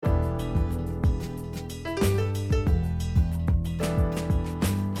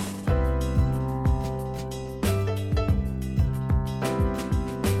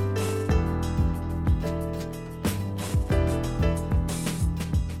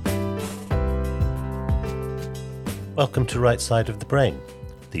Welcome to Right Side of the Brain,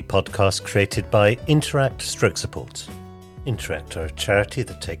 the podcast created by Interact Stroke Support. Interact are a charity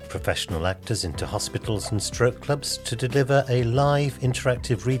that take professional actors into hospitals and stroke clubs to deliver a live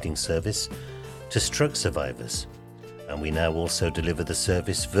interactive reading service to stroke survivors. And we now also deliver the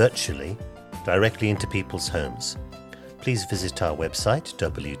service virtually, directly into people's homes. Please visit our website,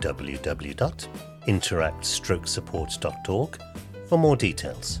 www.interactstrokesupport.org, for more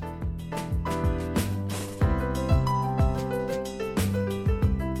details.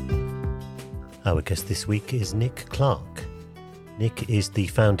 Our guest this week is Nick Clarke. Nick is the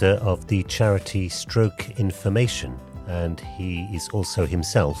founder of the charity Stroke Information, and he is also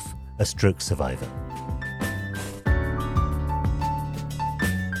himself a stroke survivor.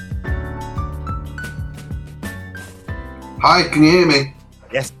 Hi, can you hear me?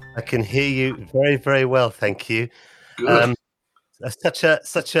 Yes, I can hear you very, very well, thank you. Good. Such a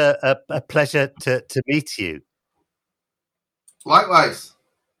pleasure to meet you. Likewise.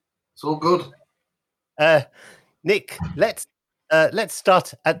 It's all good. Nick, let's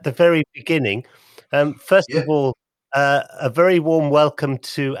start at the very beginning. First of all, a very warm welcome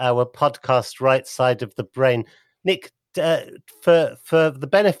to our podcast, Right Side of the Brain. Nick, for the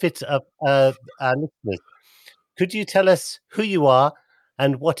benefit of our listeners, could you tell us who you are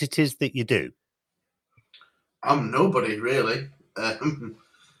and what it is that you do? I'm nobody, really. I'm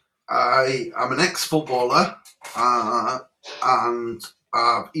an ex-footballer, and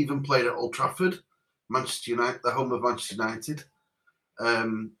I've even played at Old Trafford, Manchester United, the home of Manchester United.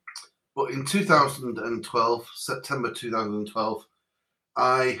 But in 2012, September 2012,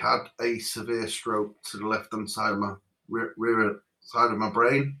 I had a severe stroke to the left-hand side of my rear side of my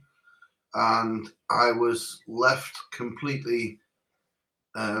brain, and I was left completely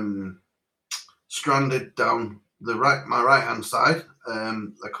stranded down my right-hand side.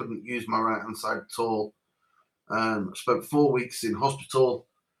 I couldn't use my right-hand side at all. I spent 4 weeks in hospital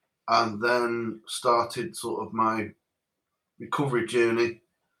and then started sort of my recovery journey,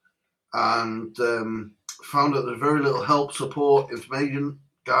 and found that there's very little help, support, information,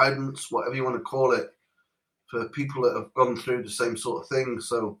 guidance, whatever you want to call it, for people that have gone through the same sort of thing.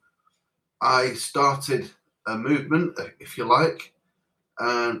 So I started a movement, if you like,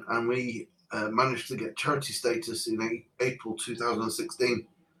 and we managed to get charity status in April 2016.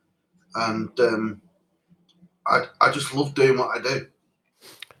 And I just love doing what I do.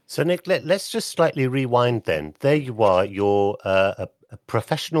 So, Nick, let's just slightly rewind then. There you are. You're a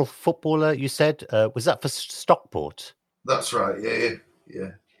professional footballer, you said. Was that for Stockport? That's right,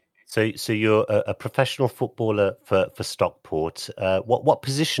 yeah. So you're a professional footballer for Stockport. What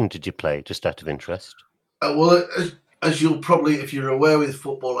position did you play, just out of interest? Well, as you'll probably, if you're aware with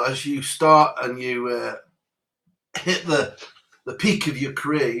football, as you start and you hit the peak of your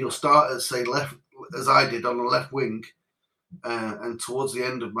career, you'll start at, say, left, as I did, on the left wing, and towards the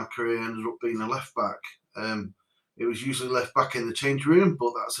end of my career, I ended up being a left back. It was usually left back in the change room,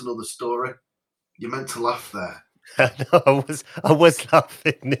 but that's another story. You meant to laugh there. No, I was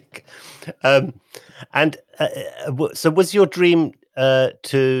laughing, Nick. So was your dream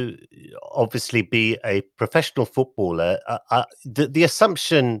to obviously be a professional footballer? The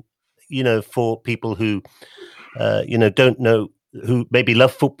assumption, for people who don't know, who maybe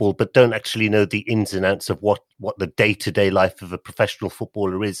love football but don't actually know the ins and outs of what the day-to-day life of a professional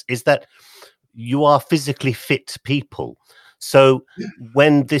footballer is that you are physically fit people. So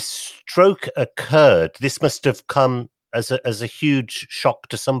when this stroke occurred, this must have come as a huge shock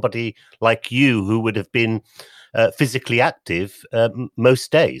to somebody like you, who would have been physically active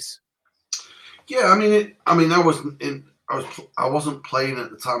most days. Yeah, I wasn't playing at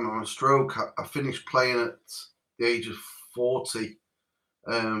the time of my stroke. I finished playing at the age of 40,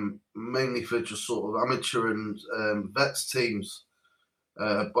 mainly for just sort of amateur and vets teams.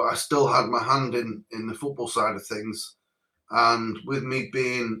 But I still had my hand in the football side of things. And with me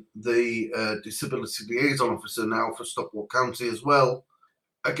being the disability liaison officer now for Stockport County as well,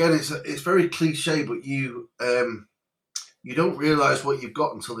 again, it's very cliche, but you don't realise what you've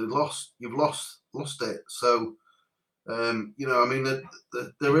got until you've lost it. So,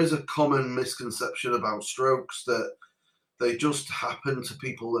 there is a common misconception about strokes that they just happen to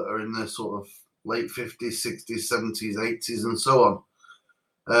people that are in their sort of late 50s, 60s, 70s, 80s, and so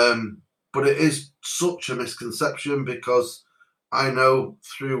on. But it is such a misconception, because I know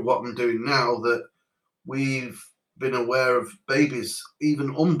through what I'm doing now that we've been aware of babies,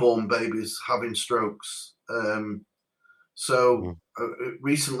 even unborn babies, having strokes.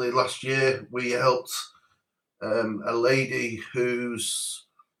 Recently, last year, we helped a lady whose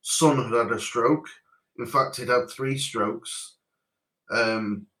son had a stroke. In fact, he'd had 3 strokes,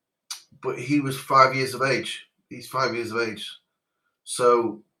 but he was 5 years of age. He's 5 years of age.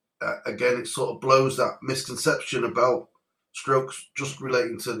 So again, it sort of blows that misconception about strokes just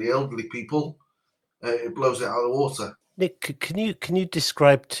relating to the elderly people. It blows it out of the water. Nick, can you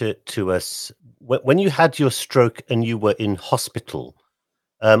describe to us when you had your stroke and you were in hospital?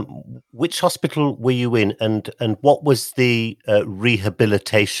 Which hospital were you in, and what was the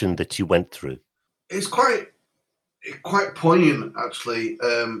rehabilitation that you went through? It's quite poignant actually,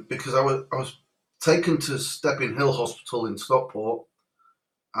 because I was taken to Stepping Hill Hospital in Stockport,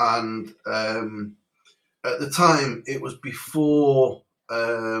 and at the time it was before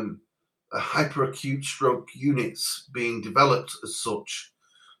a hyperacute stroke units being developed as such.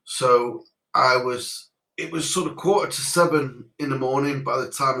 So it was sort of 6:45 in the morning by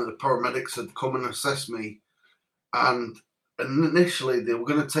the time that the paramedics had come and assessed me. And initially they were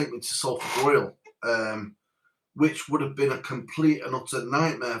going to take me to Salford Royal, which would have been a complete and utter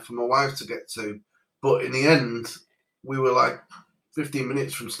nightmare for my wife to get to. But in the end, we were like 15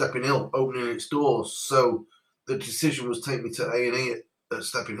 minutes from Stepping Hill opening its doors. So the decision was to take me to A&E at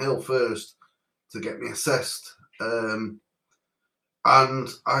Stepping Hill first to get me assessed. And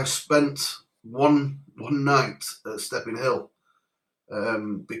I spent one night at Stepping Hill,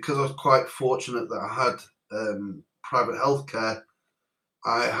 because I was quite fortunate that I had private healthcare.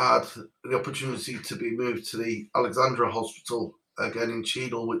 I had the opportunity to be moved to the Alexandra Hospital, again in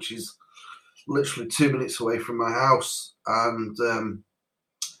Cheadle, which is literally 2 minutes away from my house. And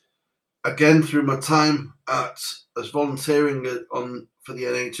again, through my time as volunteering for the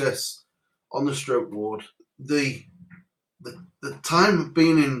NHS on the stroke ward, the time of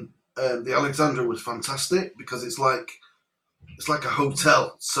being in the Alexandra was fantastic, because it's like a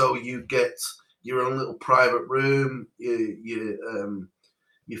hotel. So you get your own little private room. Your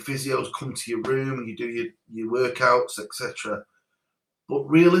physios come to your room and you do your workouts, etc. But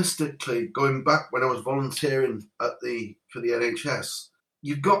realistically, going back when I was volunteering for the NHS,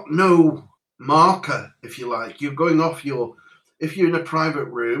 you've got no marker, if you like. You're going off if you're in a private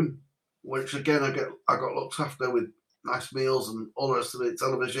room, which again I got looked after with nice meals and all the rest of it,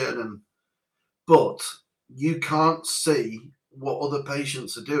 television, but you can't see what other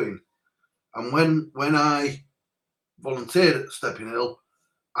patients are doing. And when I volunteered at Stepping Hill,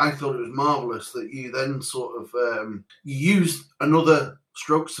 I thought it was marvellous that you then sort of you used another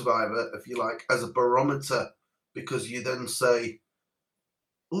stroke survivor, if you like, as a barometer, because you then say,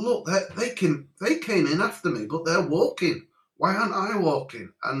 look, they came in after me, but they're walking. Why aren't I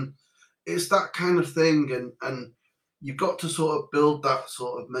walking? And it's that kind of thing, and you've got to sort of build that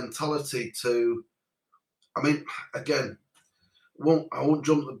sort of mentality to. I mean, again, I won't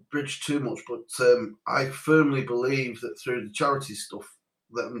jump the bridge too much, but I firmly believe that through the charity stuff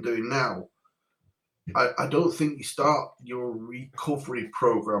that I'm doing now, I don't think you start your recovery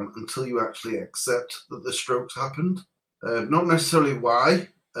program until you actually accept that the strokes happened. Not necessarily why,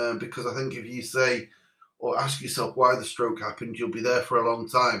 because I think if you say or ask yourself why the stroke happened, you'll be there for a long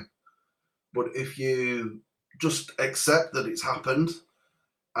time. But if you just accept that it's happened,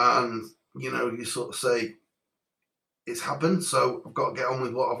 and you sort of say it's happened, so I've got to get on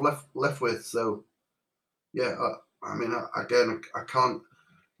with what I've left with. So yeah, I can't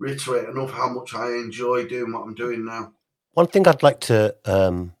reiterate enough how much I enjoy doing what I'm doing now. One thing I'd like to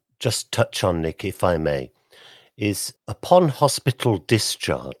just touch on, Nick, if I may, is upon hospital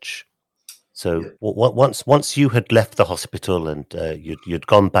discharge. So yeah. Once you had left the hospital and you'd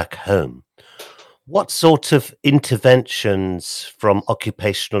gone back home, what sort of interventions from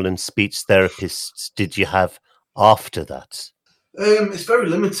occupational and speech therapists did you have after that? It's very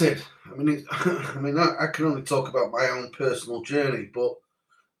limited. I can only talk about my own personal journey, but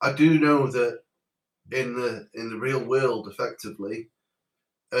I do know that in the real world, effectively,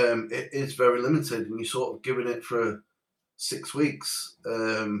 it is very limited, and you're sort of giving it for 6 weeks,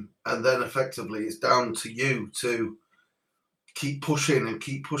 and then effectively it's down to you to keep pushing and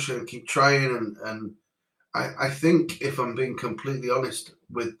keep trying, and I think, if I'm being completely honest,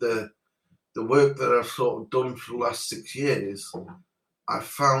 with the work that I've sort of done for the last 6 years, I've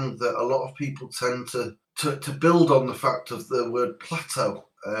found that a lot of people tend to build on the fact of the word plateau,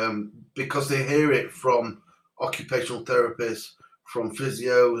 because they hear it from occupational therapists, from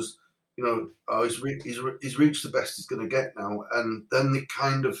physios, he's reached the best he's going to get now. And then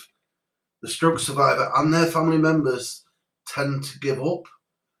the stroke survivor and their family members tend to give up.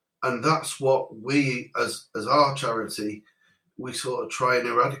 And that's what we, as our charity, we sort of try and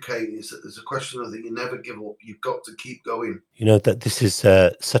eradicate. It's a question of that you never give up. You've got to keep going. That this is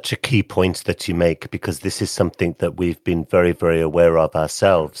such a key point that you make, because this is something that we've been very, very aware of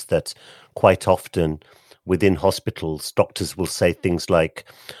ourselves, that quite often within hospitals, doctors will say things like,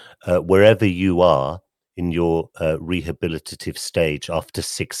 wherever you are, in your rehabilitative stage after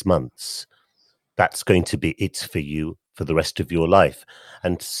 6 months, that's going to be it for you for the rest of your life.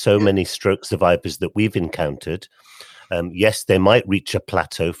 And so many stroke survivors that we've encountered, yes, they might reach a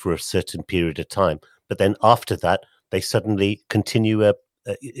plateau for a certain period of time, but then after that, they suddenly continue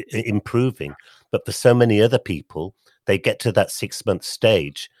improving. But for so many other people, they get to that 6 month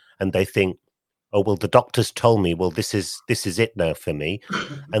stage and they think, oh, well, the doctors told me, well, this is it now for me.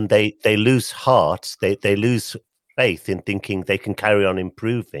 And they lose heart, they lose faith in thinking they can carry on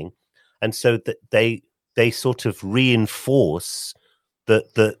improving. And so that they sort of reinforce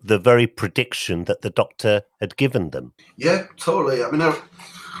the very prediction that the doctor had given them. Yeah, totally. I mean,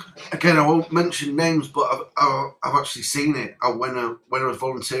 again, I won't mention names, but I've actually seen it. When I was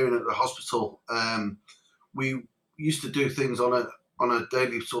volunteering at the hospital, we used to do things on a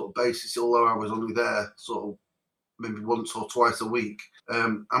daily sort of basis, although I was only there sort of maybe once or twice a week.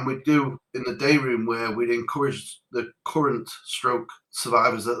 And we'd do in the day room where we'd encourage the current stroke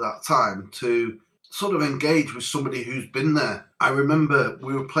survivors at that time to sort of engage with somebody who's been there. I remember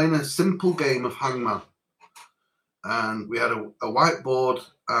we were playing a simple game of hangman, and we had a whiteboard,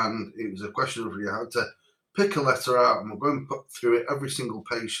 and it was a question of you had to pick a letter out, and we're going through it every single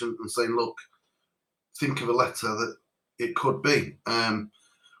patient and saying, look, think of a letter that it could be.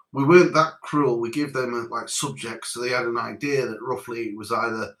 We weren't that cruel. We gave them like subjects, so they had an idea that roughly it was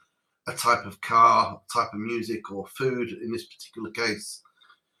either a type of car, type of music, or food in this particular case.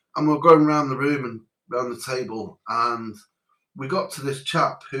 And we were going around the room and around the table, and we got to this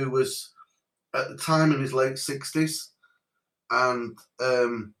chap who was at the time in his late 60s, and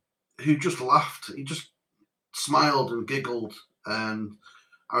who just laughed. He just smiled and giggled. And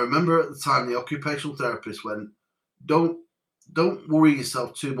I remember at the time the occupational therapist went, don't worry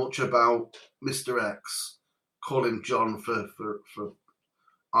yourself too much about Mr. X. Call him John for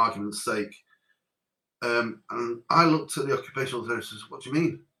argument's sake. And I looked at the occupational therapist and said, what do you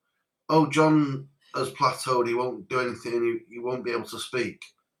mean? Oh, John has plateaued. He won't do anything. He won't be able to speak.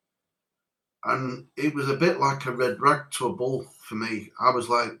 And it was a bit like a red rag to a bull for me. I was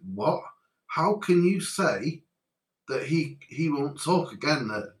like, what? How can you say that he won't talk again,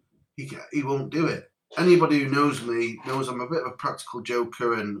 that he won't do it? Anybody who knows me knows I'm a bit of a practical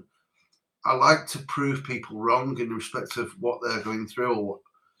joker, and I like to prove people wrong in respect of what they're going through. Or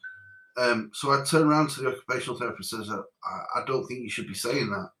so I turned around to the occupational therapist and said, I don't think you should be saying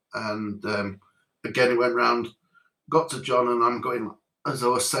that. And again, it went round, got to John, and I'm going as I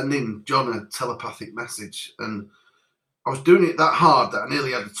was sending John a telepathic message. And I was doing it that hard that I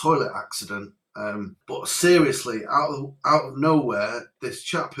nearly had a toilet accident. But seriously, out of nowhere, this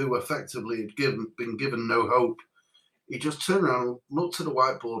chap who effectively had been given no hope, he just turned around, looked at the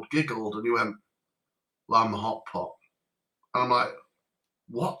whiteboard, giggled, and he went, well, I'm a hot pot. And I'm like,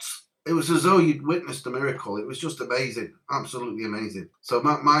 what? It was as though you'd witnessed a miracle. It was just amazing, absolutely amazing. So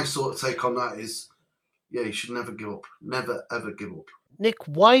my sort of take on that is, yeah, you should never give up. Never, ever give up. Nick,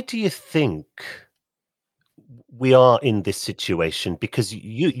 why do you think we are in this situation? Because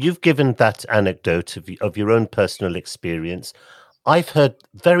you've given that anecdote of your own personal experience. I've heard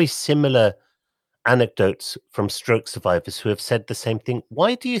very similar anecdotes from stroke survivors who have said the same thing.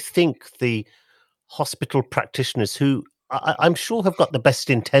 Why do you think the hospital practitioners, who I'm sure have got the best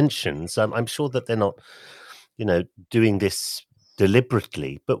intentions, I'm sure that they're not, doing this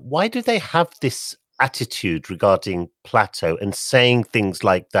deliberately, but why do they have this attitude regarding plateau and saying things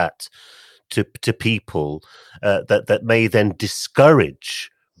like that to people that may then discourage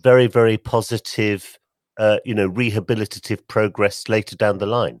very, very positive, rehabilitative progress later down the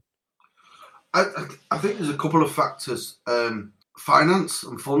line? I think there's a couple of factors. Finance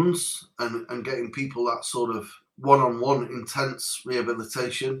and funds, and getting people that sort of one-on-one intense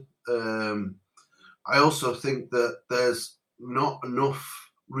rehabilitation. I also think that there's not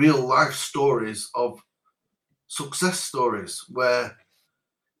enough real life stories of success stories where,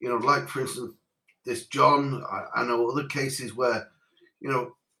 like for instance, this John, I know other cases where,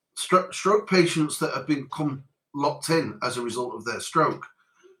 stroke patients that have become locked in as a result of their stroke,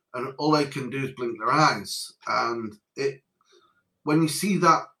 and all they can do is blink their eyes. And when you see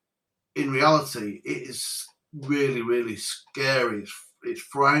that in reality, it is really, really scary. It's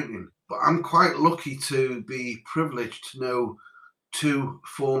frightening. But I'm quite lucky to be privileged to know 2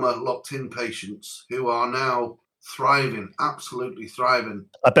 former locked-in patients who are now thriving, absolutely thriving.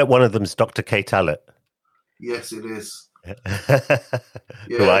 I bet one of them's Dr. Kate Allett. Yes, it is.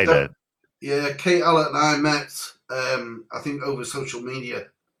 Who I know. Yeah, Kate Allett and I met, I think, over social media.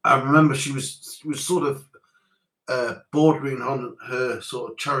 I remember she was sort of bordering on her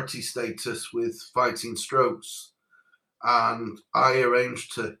sort of charity status with fighting strokes, and I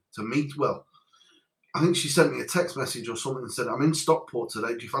arranged to meet. Well, I think she sent me a text message or something and said, I'm in Stockport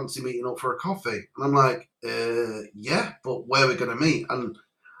today. Do you fancy meeting up for a coffee? And I'm like, yeah, but where are we going to meet? And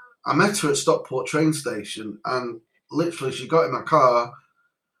I met her at Stockport train station, and literally she got in my car,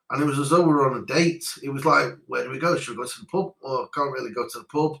 and it was as though we were on a date. It was like, where do we go? Should we go to the pub? Or can't really go to the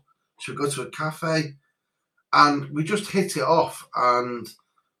pub. Should we go to a cafe? And we just hit it off, and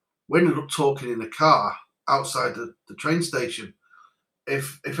we ended up talking in the car outside the train station.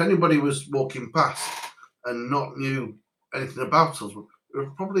 If anybody was walking past and not knew anything about us, we were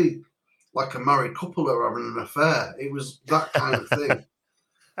probably like a married couple that were having an affair. It was that kind of thing.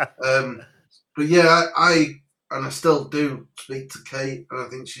 But yeah, I still do speak to Kate, and I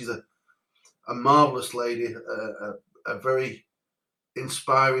think she's a marvelous lady, a very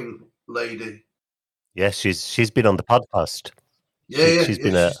inspiring lady. Yes, she's been on the podcast. She's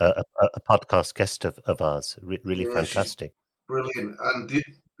been a podcast guest of ours. Really fantastic. Brilliant. And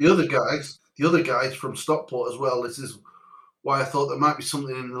the other guys from Stockport as well. This is why I thought there might be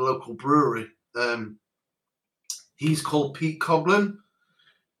something in the local brewery. He's called Pete Coughlin.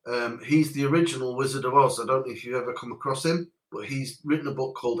 He's the original Wizard of Oz. I don't know if you've ever come across him, but he's written a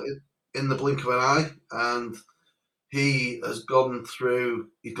book called In the Blink of an Eye, and he's gone through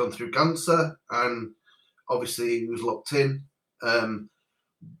cancer, and obviously he was locked in.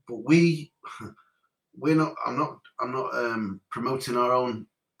 But we're not. I'm not promoting our own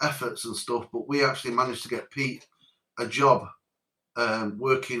efforts and stuff, but we actually managed to get Pete a job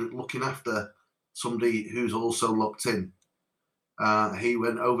looking after somebody who's also locked in. He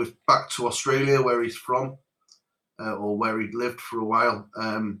went over back to Australia, where he's from, or where he'd lived for a while,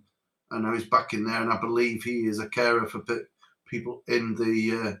 and now he's back in there. And I believe he is a carer for people in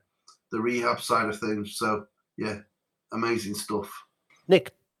the rehab side of things. So yeah, amazing stuff.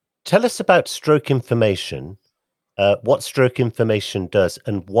 Nick, tell us about Stroke Information, what Stroke Information does,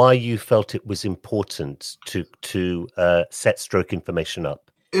 and why you felt it was important to set Stroke Information up.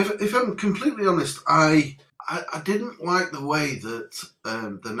 If I'm completely honest, I didn't like the way that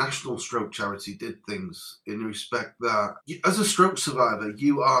the National Stroke Charity did things, in respect that as a stroke survivor,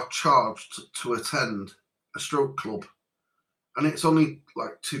 you are charged to attend a stroke club, and it's only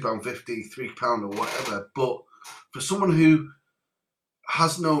like £2.50, £3 or whatever. But for someone who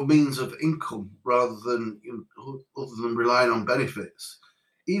has no means of income, other than relying on benefits,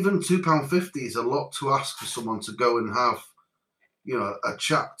 even £2.50 is a lot to ask for someone to go and have, a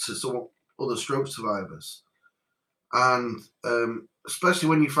chat to some other stroke survivors. And especially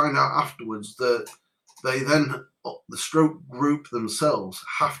when you find out afterwards that they then, the stroke group themselves,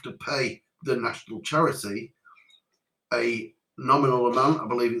 have to pay the national charity a nominal amount, I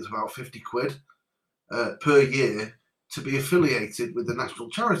believe it's about 50 quid per year, to be affiliated with the national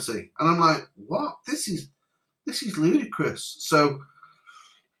charity. And I'm like, what? This is ludicrous. So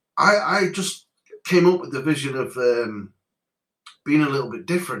I just came up with the vision of being a little bit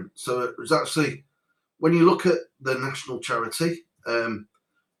different. So it was actually, when you look at the national charity,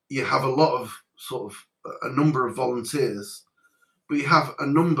 you have a lot of a number of volunteers, but you have a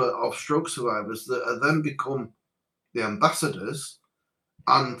number of stroke survivors that are then become the ambassadors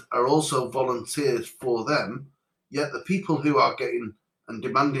and are also volunteers for them. Yet the people who are getting and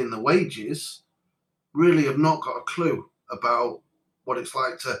demanding the wages really have not got a clue about what it's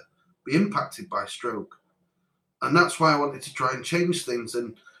like to be impacted by stroke. And that's why I wanted to try and change things.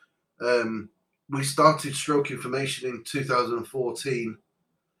 And we started Stroke Information in 2014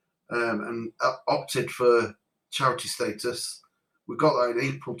 and opted for charity status. We got that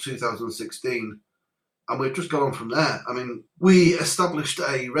in April 2016, and we've just gone on from there. I mean, we established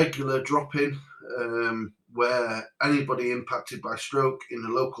a regular drop-in where anybody impacted by stroke in the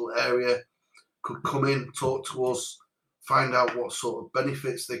local area could come in, talk to us, find out what sort of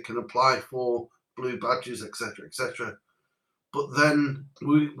benefits they can apply for, blue badges, etc., etc. But then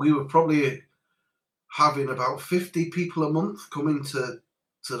we were probably having about 50 people a month coming to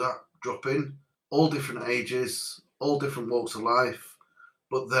that drop-in, all different ages, all different walks of life.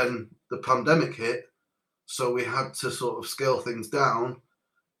 But then the pandemic hit, so we had to sort of scale things down.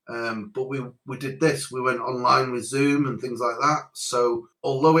 But we did this. We went online with Zoom and things like that. So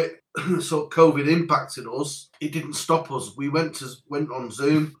although it COVID impacted us, it didn't stop us. We went on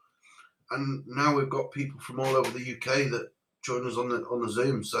Zoom, and now we've got people from all over the UK that join us on the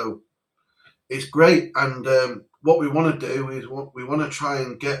Zoom. So it's great. And what we want to do is we want to try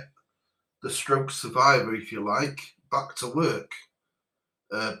and get the stroke survivor, if you like, back to work,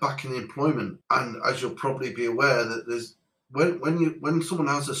 back in employment. And as you'll probably be aware, that there's when someone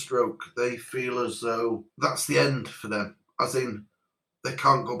has a stroke, they feel as though that's the end for them, as in they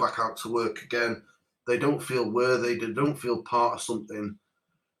can't go back out to work again. They don't feel worthy. They don't feel part of something.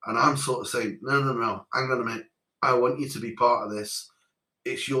 And I'm sort of saying, no, hang on a minute. I want you to be part of this.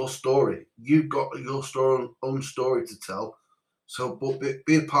 It's your story. You've got your own story to tell. So, but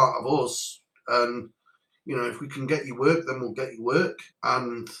be a part of us. And, if we can get you work, then we'll get you work.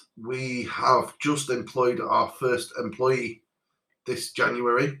 And we have just employed our first employee this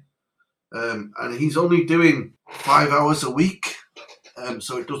January. And he's only doing 5 hours a week.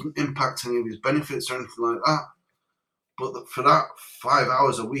 So it doesn't impact any of his benefits or anything like that. But for that 5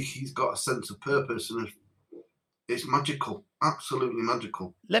 hours a week, he's got a sense of purpose, and it's magical, absolutely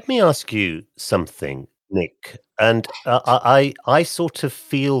magical. Let me ask you something, Nick. And I sort of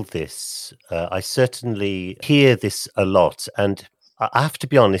feel this. I certainly hear this a lot. And I have to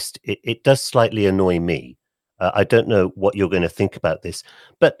be honest, it does slightly annoy me. I don't know what you're going to think about this,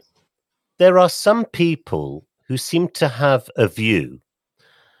 but there are some people who seem to have a view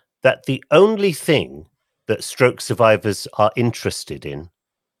that the only thing that stroke survivors are interested in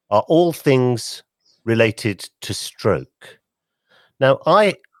are all things related to stroke. Now,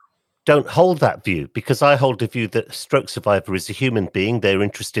 I don't hold that view, because I hold the view that a stroke survivor is a human being. They're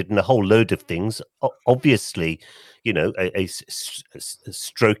interested in a whole load of things. Obviously, a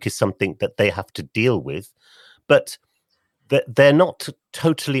stroke is something that they have to deal with, but they're not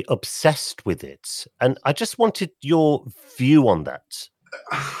totally obsessed with it. And I just wanted your view on that.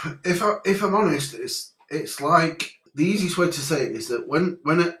 If I'm honest, it's like, the easiest way to say it is that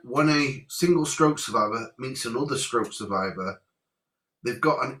when a single stroke survivor meets another stroke survivor, they've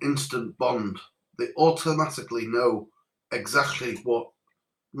got an instant bond. They automatically know exactly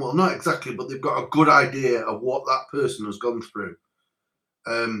not exactly, but they've got a good idea of what that person has gone through.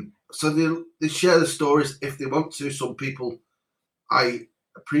 So they share the stories if they want to. Some people, I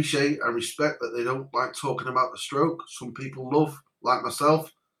appreciate and respect that they don't like talking about the stroke. Some people love, like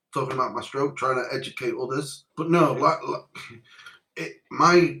myself, talking about my stroke, trying to educate others. But no,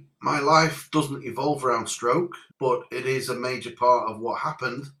 my life doesn't evolve around stroke, but it is a major part of what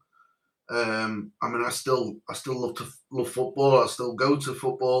happened. I still love football. I still go to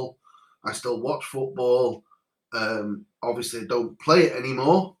football. I still watch football. Obviously, I don't play it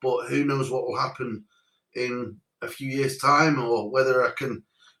anymore, but who knows what will happen in a few years' time, or whether I can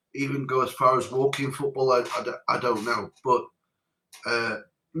even go as far as walking football. I don't know. But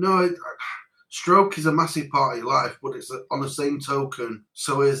no, stroke is a massive part of your life, but it's on the same token.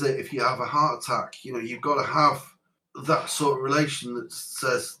 So is it if you have a heart attack? You've got to have that sort of relation that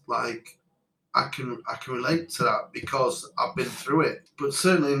says, like, I can relate to that because I've been through it. But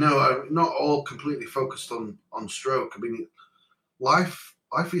certainly, no, I'm not all completely focused on stroke. I mean, life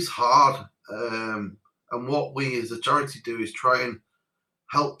is hard, and what we as a charity do is try and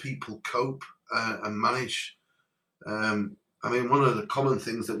help people cope and manage. One of the common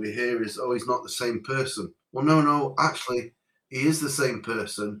things that we hear is, "Oh, he's not the same person." Well, no, actually, he is the same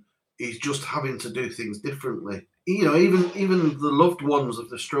person. He's just having to do things differently. Even the loved ones of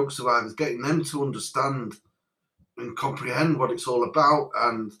the stroke survivors, getting them to understand and comprehend what it's all about.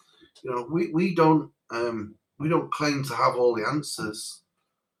 And we don't claim to have all the answers,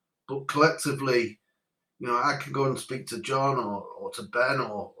 but collectively, I can go and speak to John or to Ben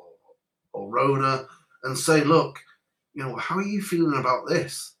or Rona and say, look, how are you feeling about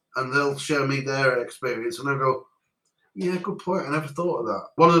this? And they'll share me their experience, and I'll go, yeah, good point. I never thought of that.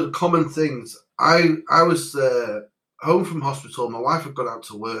 One of the common things, I was home from hospital. My wife had gone out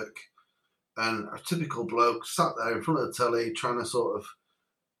to work, and a typical bloke sat there in front of the telly trying to sort of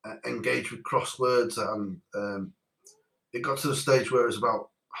engage with crosswords. And it got to the stage where it was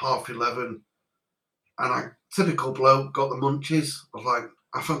about 11:30, and typical bloke, got the munchies. I was like,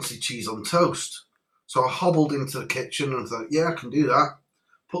 I fancy cheese on toast. So I hobbled into the kitchen and thought, yeah, I can do that.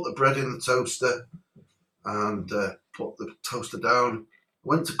 Put the bread in the toaster and put the toaster down.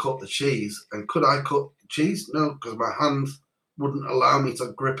 Went to cut the cheese, and could I cut cheese? No, because my hand wouldn't allow me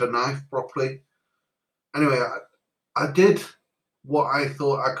to grip a knife properly. Anyway, I did what I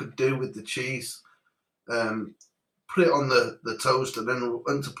thought I could do with the cheese. Put it on the toast, and then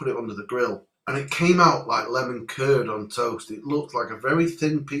went to put it under the grill. And it came out like lemon curd on toast. It looked like a very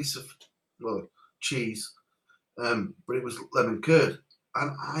thin piece of, cheese, but it was lemon curd.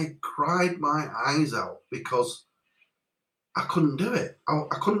 And I cried my eyes out because I couldn't do it.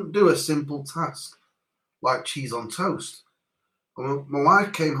 I couldn't do a simple task like cheese on toast. And my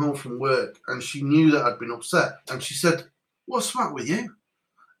wife came home from work, and she knew that I'd been upset. And she said, "What's the matter with you?"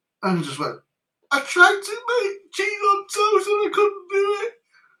 And I just went, "I tried to make cheese on toast and I couldn't do it."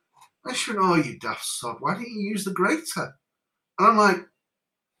 And she went, "Oh, you daft sod, why didn't you use the grater?" And I'm like,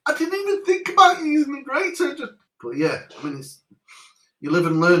 I didn't even think about using the grater. But yeah, you live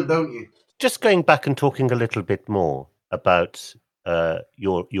and learn, don't you? Just going back and talking a little bit more about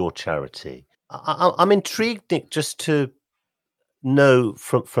your charity. I'm intrigued, Nick, just to know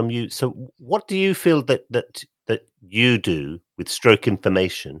from you. So, what do you feel that you do with stroke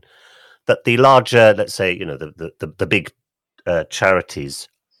information that the larger, let's say, the big charities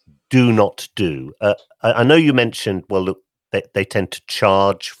do not do? I know you mentioned, well, look, they tend to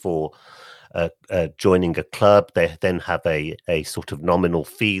charge for joining a club. They then have a sort of nominal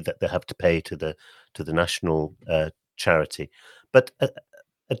fee that they have to pay to the national charity. But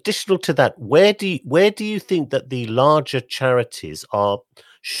additional to that, where do you think that the larger charities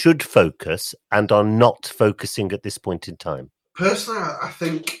should focus and are not focusing at this point in time? Personally, I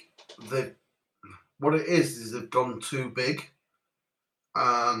think that what it is they've gone too big,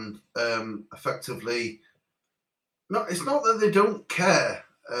 and effectively, it's not that they don't care,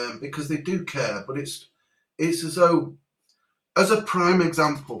 because they do care, but it's as though, as a prime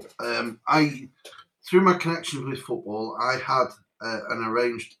example, I, through my connections with football, I had and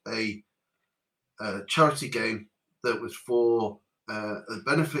arranged a charity game that was for the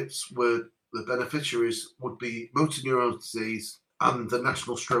beneficiaries would be motor neuron disease and the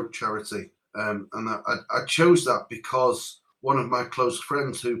National Stroke Charity. And I chose that because one of my close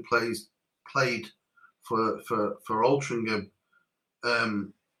friends who played for Altrincham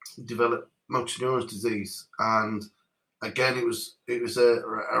developed motor neuron disease, and again it was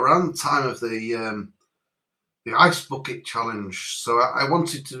around the time of the ice bucket challenge. So I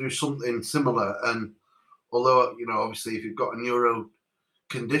wanted to do something similar, and although obviously if you've got a neuro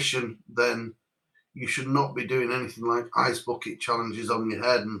condition, then you should not be doing anything like ice bucket challenges on your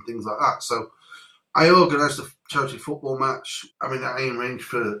head and things like that. So I organised a charity football match. I mean, I arranged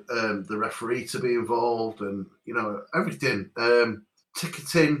for the referee to be involved, and everything,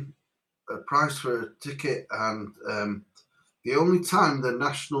 ticketing, a price for a ticket, and the only time the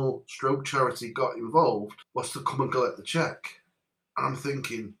National Stroke Charity got involved was to come and collect the cheque. And I'm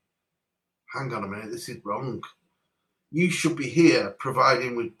thinking, hang on a minute, this is wrong. You should be here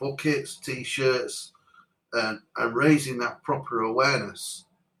providing with buckets, T-shirts, and raising that proper awareness.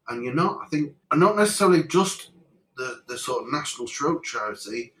 And you're not, I think, and not necessarily just the sort of National Stroke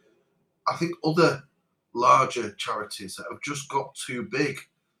Charity. I think other larger charities that have just got too big,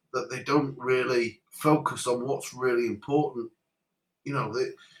 that they don't really focus on what's really important.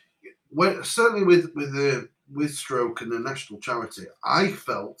 Certainly with stroke and the national charity, I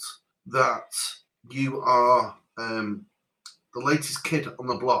felt that you are the latest kid on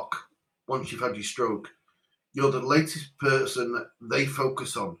the block. Once you've had your stroke, you're the latest person that they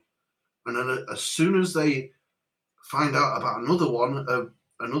focus on, and then as soon as they find out about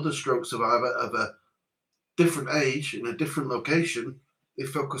another stroke survivor of a different age in a different location, they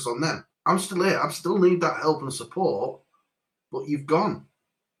focus on them. I'm still here. I still need that help and support, but you've gone.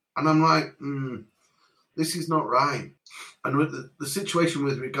 And I'm like, this is not right. And with the situation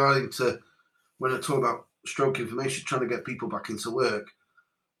with regarding to when I talk about stroke information, trying to get people back into work,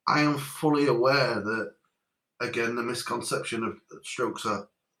 I am fully aware that, again, the misconception of strokes are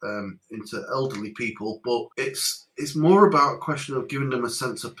into elderly people, but it's more about a question of giving them a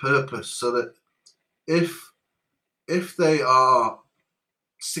sense of purpose, so that if they are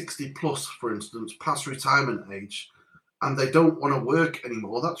 60 plus, for instance, past retirement age, and they don't want to work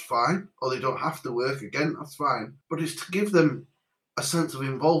anymore, that's fine. Or they don't have to work, again, that's fine. But it's to give them a sense of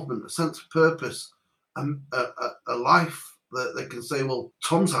involvement, a sense of purpose, and a life that they can say, well,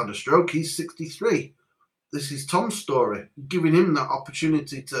 Tom's had a stroke, he's 63. This is Tom's story. Giving him that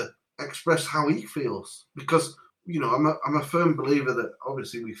opportunity to express how he feels. Because, I'm a firm believer that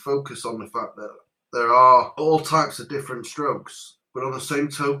obviously we focus on the fact that there are all types of different strokes, but on the same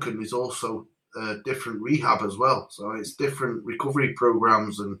token, there's also different rehab as well. So it's different recovery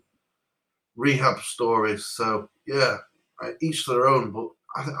programs and rehab stories. So yeah, each their own. But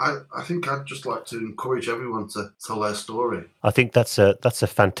I think I'd just like to encourage everyone to tell their story. I think that's a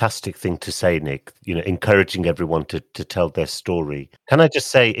fantastic thing to say, Nick. Encouraging everyone to tell their story. Can I just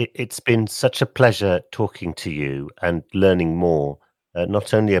say it's been such a pleasure talking to you and learning more,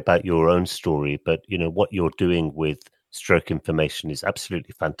 not only about your own story, but what you're doing with stroke information is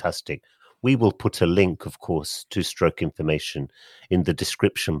absolutely fantastic. We will put a link, of course, to stroke information in the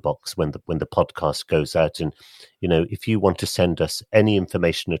description box when the podcast goes out. And, if you want to send us any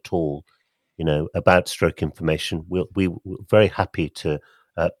information at all, about stroke information, we're very happy to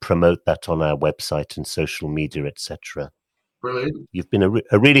promote that on our website and social media, etc. Brilliant. You've been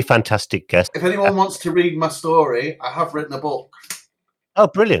a really fantastic guest. If anyone wants to read my story, I have written a book. Oh,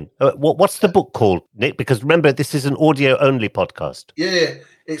 brilliant. What's the book called, Nick? Because remember, this is an audio-only podcast. Yeah,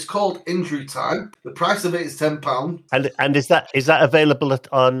 it's called Injury Time. The price of it is £10. And is that available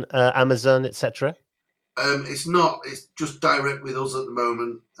on Amazon, etc.? It's not. It's just direct with us at the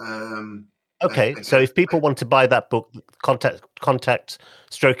moment. Okay, so if people want to buy that book, contact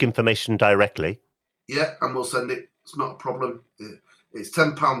Stroke Information directly. Yeah, and we'll send it. It's not a problem. It's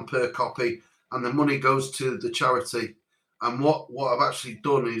 £10 per copy, and the money goes to the charity. And what I've actually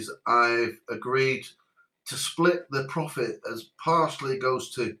done is I've agreed to split the profit as partially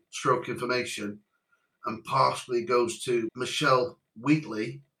goes to Stroke Information and partially goes to Michelle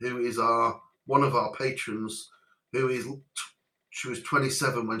Wheatley, who is one of our patrons, she was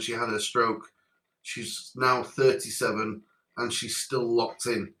 27 when she had her stroke. She's now 37 and she's still locked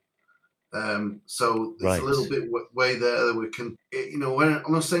in. So there's a little bit way there that we can, when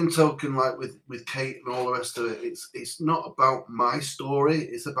on the same token, like with Kate and all the rest of it, it's not about my story.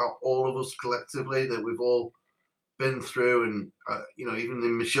 It's about all of us collectively that we've all been through. And, even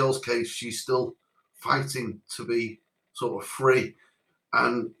in Michelle's case, she's still fighting to be sort of free.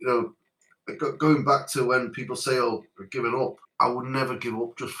 And, going back to when people say, oh, we're giving up, I would never give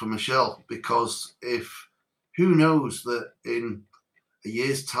up just for Michelle, because who knows that in a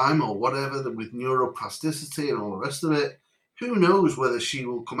year's time or whatever, that with neuroplasticity and all the rest of it, who knows whether she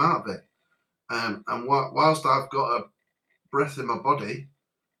will come out of it. And whilst I've got a breath in my body,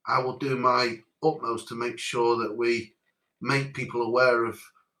 I will do my utmost to make sure that we make people aware of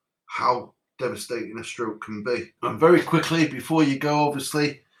how devastating a stroke can be. And very quickly, before you go,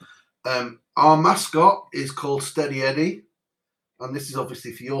 obviously, our mascot is called Steady Eddie. And this is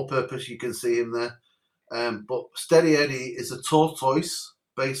obviously for your purpose. You can see him there. But Steady Eddie is a tortoise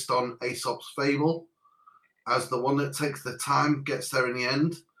based on Aesop's fable, as the one that takes the time gets there in the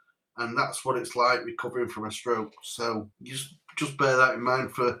end. And that's what it's like recovering from a stroke. So just bear that in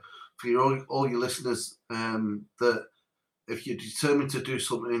mind for all your listeners, that if you're determined to do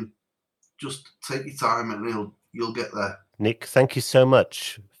something, just take your time and you'll get there. Nick, thank you so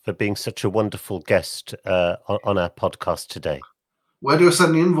much for being such a wonderful guest on our podcast today. Where do I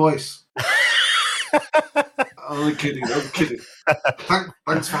send the invoice? I'm kidding.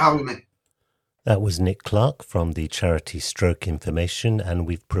 Thanks for having me. That was Nick Clarke from the charity Stroke Information, and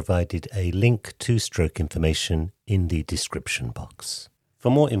we've provided a link to Stroke Information in the description box.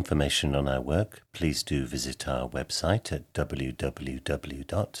 For more information on our work, please do visit our website at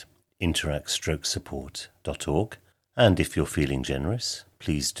www.interactstrokesupport.org. And if you're feeling generous,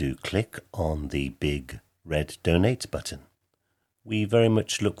 please do click on the big red donate button. We very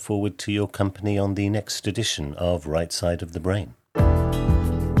much look forward to your company on the next edition of Right Side of the Brain.